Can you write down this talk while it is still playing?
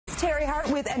Terry Hart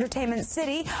with Entertainment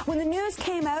City. When the news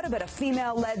came out about a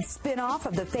female-led spin-off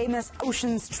of the famous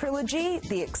Ocean's trilogy,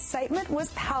 the excitement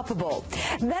was palpable.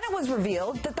 Then it was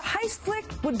revealed that the heist flick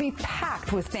would be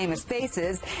packed with famous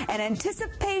faces, and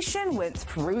anticipation went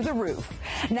through the roof.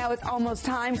 Now it's almost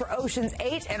time for Ocean's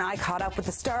 8, and I caught up with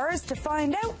the stars to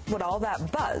find out what all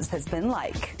that buzz has been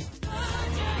like.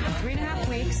 In 3.5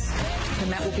 weeks, the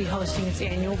Met will be hosting its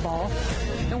annual ball,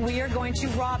 and we are going to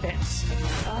rob it.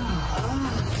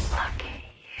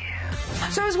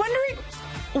 So I was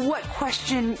wondering what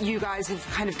question you guys have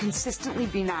kind of consistently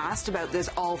been asked about this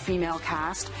all-female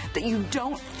cast that you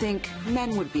don't think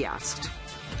men would be asked.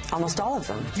 Almost all of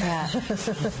them. Yeah.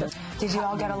 Did you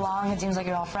all get along? It seems like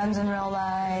you're all friends in real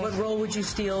life. What role would you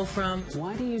steal from?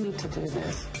 Why do you need to do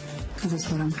this? Because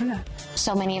it's what I'm good at.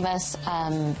 So many of us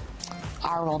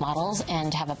are role models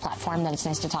and have a platform that it's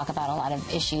nice to talk about a lot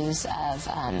of issues of,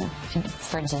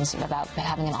 for instance, about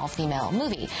having an all-female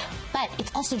movie. But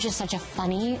it's also just such a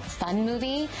funny, fun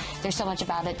movie. There's so much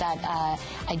about it that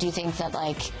I do think that,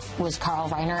 like, was Carl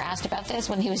Reiner asked about this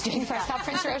when he was doing press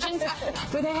conference for Ocean?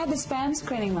 But they had the Spam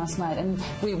screening last night, and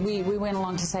we went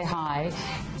along to say hi,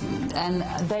 and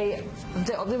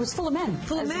it was full of men.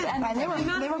 Full of men. And they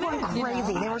were going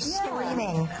crazy. They were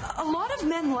screaming. A lot of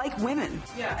men like women.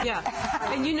 Yeah.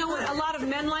 And you know what? A lot of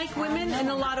men like women, and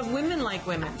a lot of women like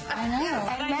women. I know.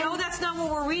 And I know that's not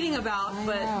what we're reading about,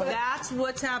 but that's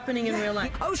what's happening in real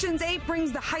life. Ocean's 8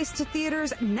 brings the heist to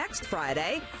theaters next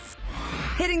Friday.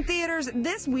 Hitting theaters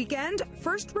this weekend,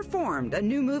 First Reformed, a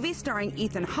new movie starring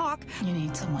Ethan Hawke. You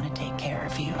need someone to take care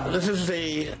of you. This is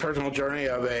the personal journey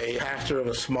of a pastor of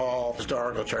a small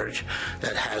historical church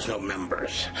that has no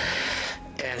members.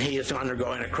 And he is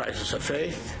undergoing a crisis of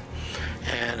faith.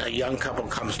 And a young couple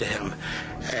comes to him,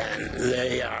 and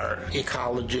they are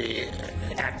ecology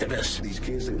activists. These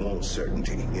kids, they want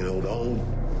certainty, don't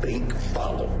think,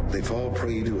 follow. They fall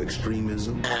prey to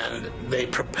extremism. And they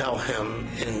propel him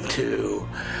into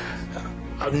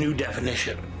a new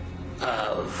definition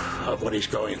of what he's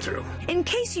going through. In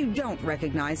case you don't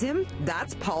recognize him,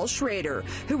 that's Paul Schrader,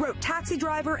 who wrote Taxi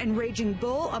Driver and Raging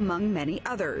Bull, among many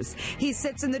others. He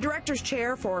sits in the director's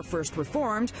chair for First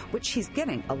Reformed, which he's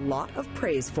getting a lot of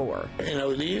praise for.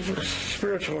 These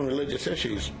spiritual and religious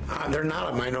issues, they're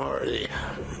not a minority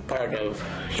part of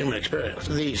human experience.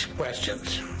 These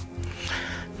questions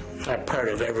are part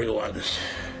of everyone's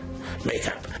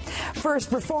makeup.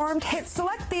 First Reformed hits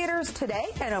select theaters today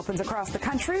and opens across the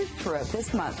country throughout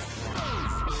this month.